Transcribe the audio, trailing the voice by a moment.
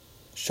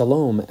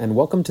Shalom, and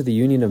welcome to the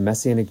Union of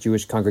Messianic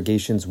Jewish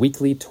Congregations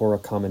weekly Torah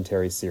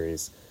commentary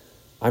series.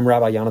 I'm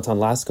Rabbi Yonatan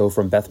Lasko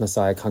from Beth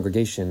Messiah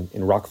Congregation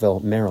in Rockville,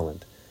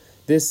 Maryland.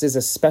 This is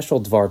a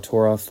special Dvar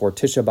Torah for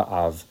Tisha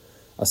B'Av,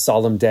 a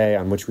solemn day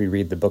on which we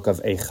read the book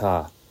of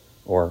Eicha,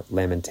 or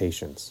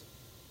Lamentations.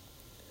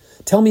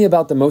 Tell me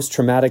about the most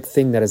traumatic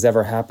thing that has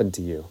ever happened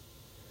to you.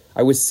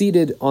 I was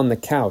seated on the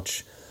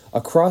couch.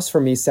 Across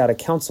from me sat a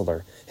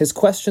counselor. His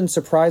question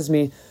surprised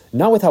me,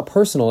 not with how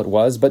personal it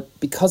was, but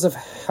because of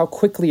how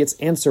quickly its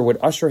answer would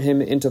usher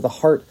him into the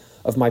heart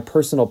of my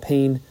personal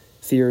pain,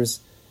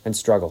 fears, and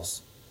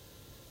struggles.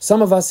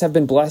 Some of us have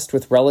been blessed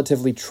with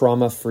relatively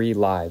trauma-free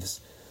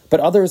lives, but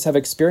others have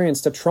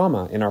experienced a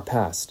trauma in our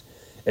past.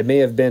 It may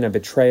have been a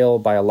betrayal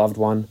by a loved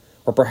one,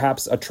 or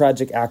perhaps a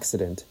tragic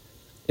accident.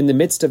 In the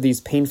midst of these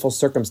painful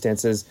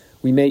circumstances,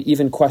 we may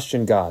even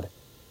question God.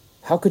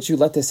 How could you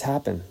let this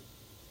happen?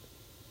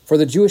 For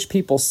the Jewish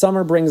people,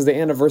 summer brings the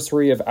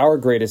anniversary of our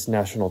greatest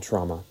national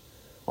trauma.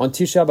 On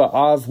Tisha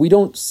B'Av, we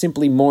don't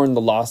simply mourn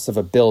the loss of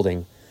a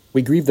building,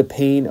 we grieve the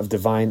pain of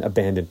divine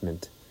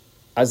abandonment.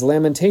 As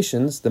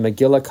Lamentations, the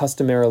Megillah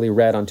customarily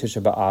read on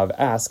Tisha B'Av,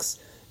 asks,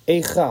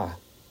 Eicha,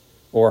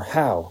 or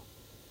how?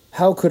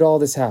 How could all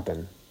this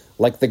happen?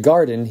 Like the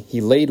garden, he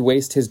laid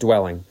waste his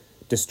dwelling,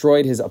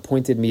 destroyed his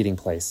appointed meeting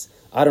place.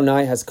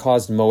 Adonai has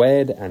caused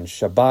Moed and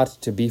Shabbat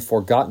to be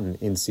forgotten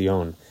in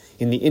Sion.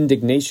 In the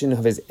indignation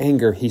of his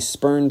anger, he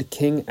spurned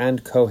king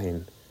and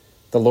Kohen.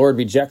 The Lord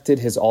rejected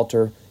his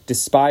altar,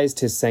 despised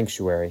his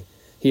sanctuary.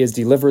 He has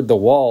delivered the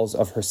walls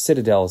of her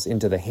citadels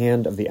into the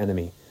hand of the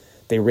enemy.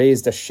 They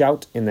raised a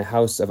shout in the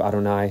house of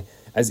Adonai,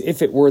 as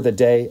if it were the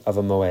day of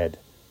a Moed.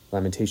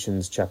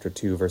 Lamentations chapter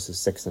 2, verses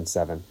 6 and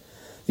 7.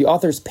 The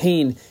author's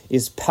pain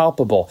is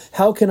palpable.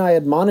 How can I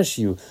admonish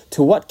you?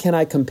 To what can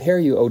I compare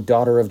you, O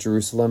daughter of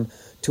Jerusalem?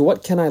 To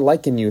what can I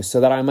liken you, so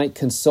that I might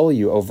console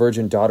you, O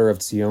virgin daughter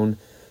of Zion?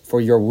 For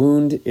your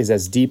wound is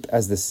as deep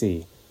as the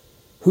sea.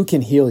 Who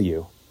can heal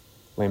you?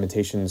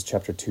 Lamentations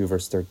chapter 2,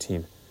 verse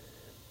 13.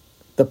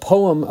 The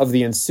poem of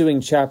the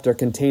ensuing chapter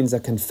contains a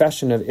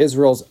confession of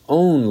Israel's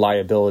own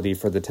liability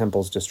for the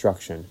temple's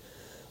destruction.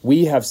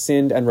 We have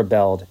sinned and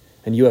rebelled,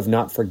 and you have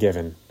not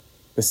forgiven.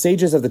 The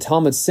sages of the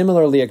Talmud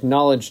similarly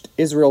acknowledged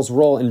Israel's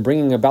role in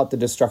bringing about the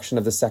destruction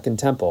of the Second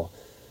Temple.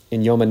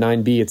 In Yoma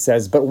 9b it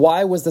says, But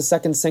why was the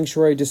second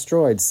sanctuary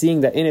destroyed,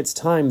 seeing that in its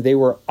time they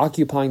were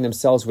occupying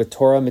themselves with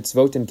Torah,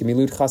 mitzvot, and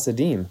gemilut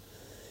chasadim?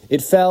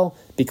 It fell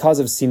because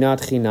of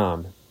sinat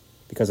chinam,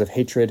 because of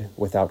hatred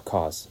without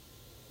cause.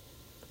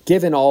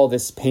 Given all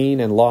this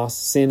pain and loss,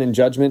 sin and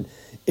judgment,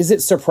 is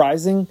it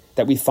surprising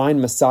that we find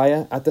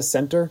Messiah at the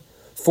center?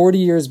 40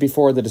 years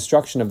before the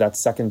destruction of that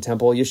second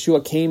temple,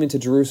 Yeshua came into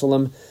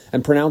Jerusalem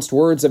and pronounced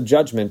words of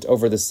judgment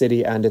over the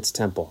city and its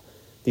temple.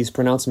 These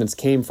pronouncements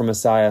came from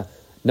Messiah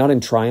not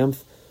in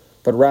triumph,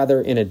 but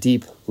rather in a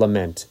deep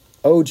lament.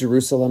 O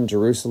Jerusalem,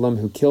 Jerusalem,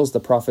 who kills the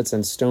prophets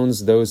and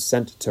stones those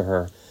sent to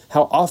her,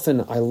 how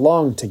often I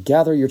long to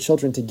gather your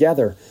children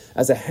together,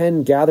 as a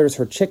hen gathers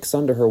her chicks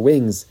under her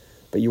wings,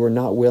 but you were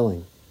not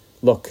willing.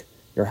 Look,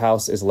 your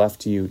house is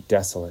left to you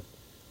desolate.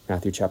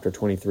 Matthew chapter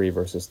 23,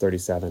 verses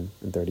 37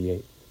 and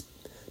 38.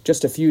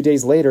 Just a few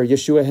days later,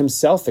 Yeshua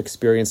himself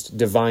experienced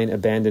divine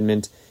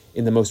abandonment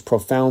in the most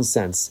profound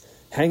sense.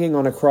 Hanging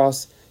on a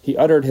cross, he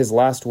uttered his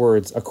last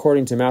words,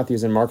 according to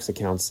Matthew's and Mark's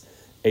accounts,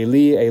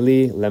 Eli,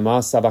 Eli,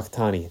 lema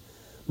sabachthani.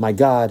 My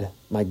God,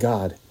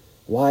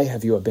 why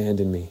have you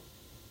abandoned me?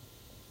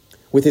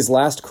 With his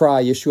last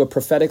cry, Yeshua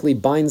prophetically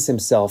binds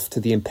himself to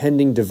the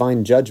impending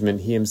divine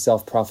judgment he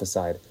himself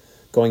prophesied,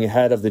 going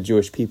ahead of the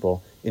Jewish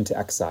people into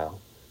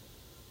exile.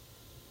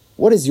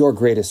 What is your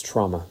greatest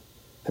trauma?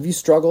 Have you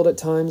struggled at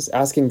times,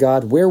 asking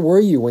God, where were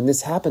you when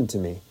this happened to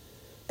me?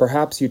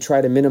 Perhaps you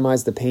try to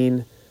minimize the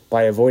pain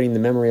by avoiding the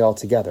memory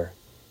altogether.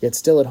 Yet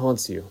still it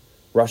haunts you,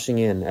 rushing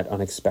in at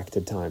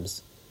unexpected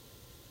times.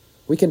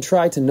 We can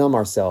try to numb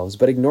ourselves,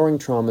 but ignoring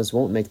traumas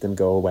won't make them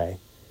go away.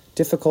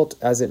 Difficult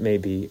as it may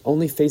be,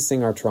 only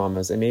facing our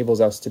traumas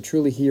enables us to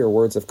truly hear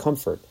words of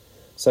comfort,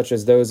 such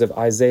as those of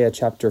Isaiah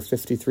chapter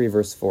 53,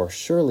 verse 4.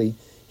 Surely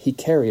he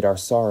carried our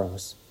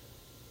sorrows.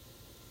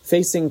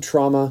 Facing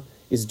trauma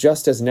is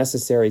just as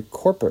necessary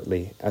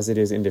corporately as it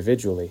is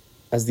individually.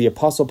 As the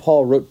Apostle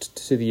Paul wrote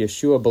to the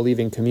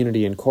Yeshua-believing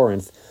community in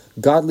Corinth,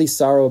 godly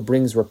sorrow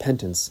brings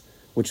repentance,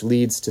 which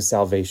leads to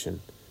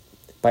salvation.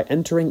 By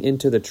entering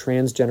into the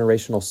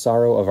transgenerational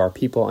sorrow of our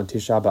people on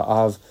Tisha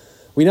B'Av,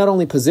 we not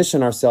only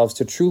position ourselves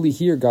to truly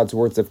hear God's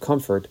words of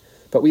comfort,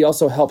 but we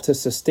also help to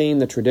sustain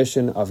the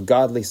tradition of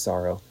godly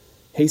sorrow,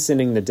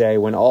 hastening the day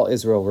when all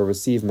Israel will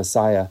receive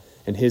Messiah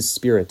and his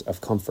spirit of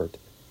comfort.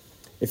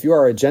 If you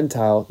are a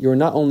Gentile, you are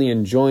not only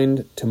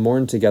enjoined to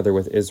mourn together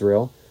with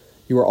Israel,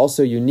 you are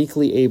also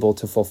uniquely able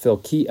to fulfill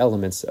key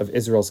elements of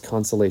Israel's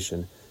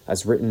consolation,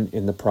 as written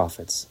in the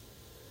prophets.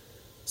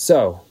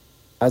 So,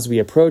 as we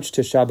approach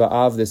Tisha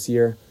B'Av this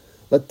year,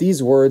 let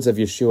these words of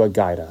Yeshua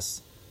guide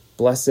us.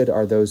 Blessed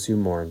are those who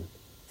mourn,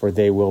 for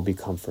they will be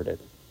comforted.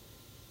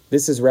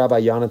 This is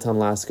Rabbi Yonatan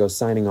Lasko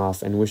signing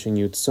off and wishing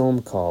you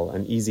Tzom Kol,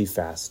 an easy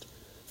fast.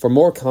 For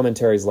more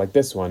commentaries like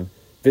this one,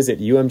 Visit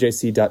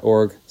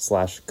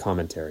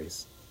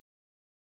umjc.org/commentaries.